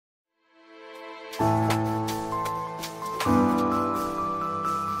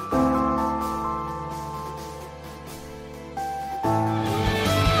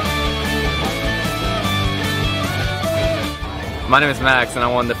My name is Max, and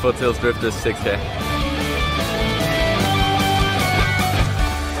I won the Foothills Drifters 6K.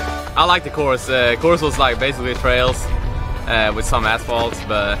 I like the course. Course was like basically trails with some asphalt,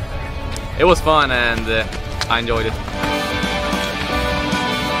 but it was fun and I enjoyed it.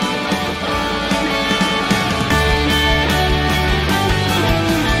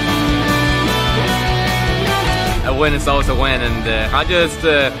 A win is always a win, and I just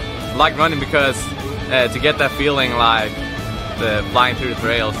like running because to get that feeling like flying through the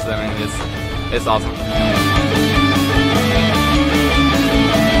trails, I mean, it's awesome.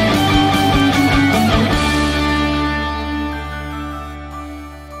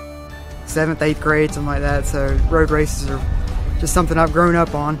 7th, 8th grade, something like that. So road races are just something I've grown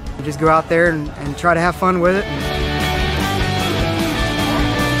up on. You just go out there and try to have fun with it.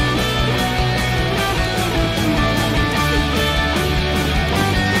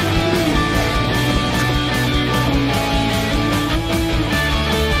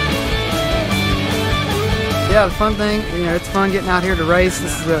 Yeah, the fun thing, you know, it's fun getting out here to race.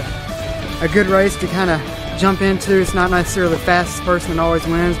 This is a good race to kind of jump into. It's not necessarily the fastest person that always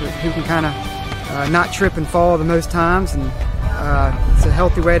wins, but who can kind of not trip and fall the most times, and it's a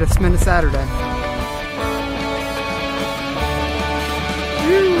healthy way to spend a Saturday.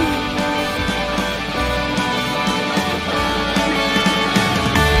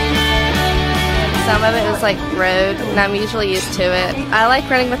 Some of it is like road, and I'm usually used to it. I like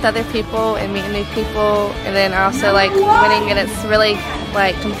running with other people and meeting new people, and then I also like winning, and it's really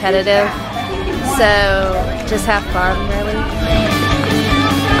like competitive. So just have fun, really.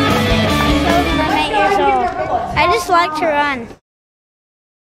 I'm 8 years old. I just like to run.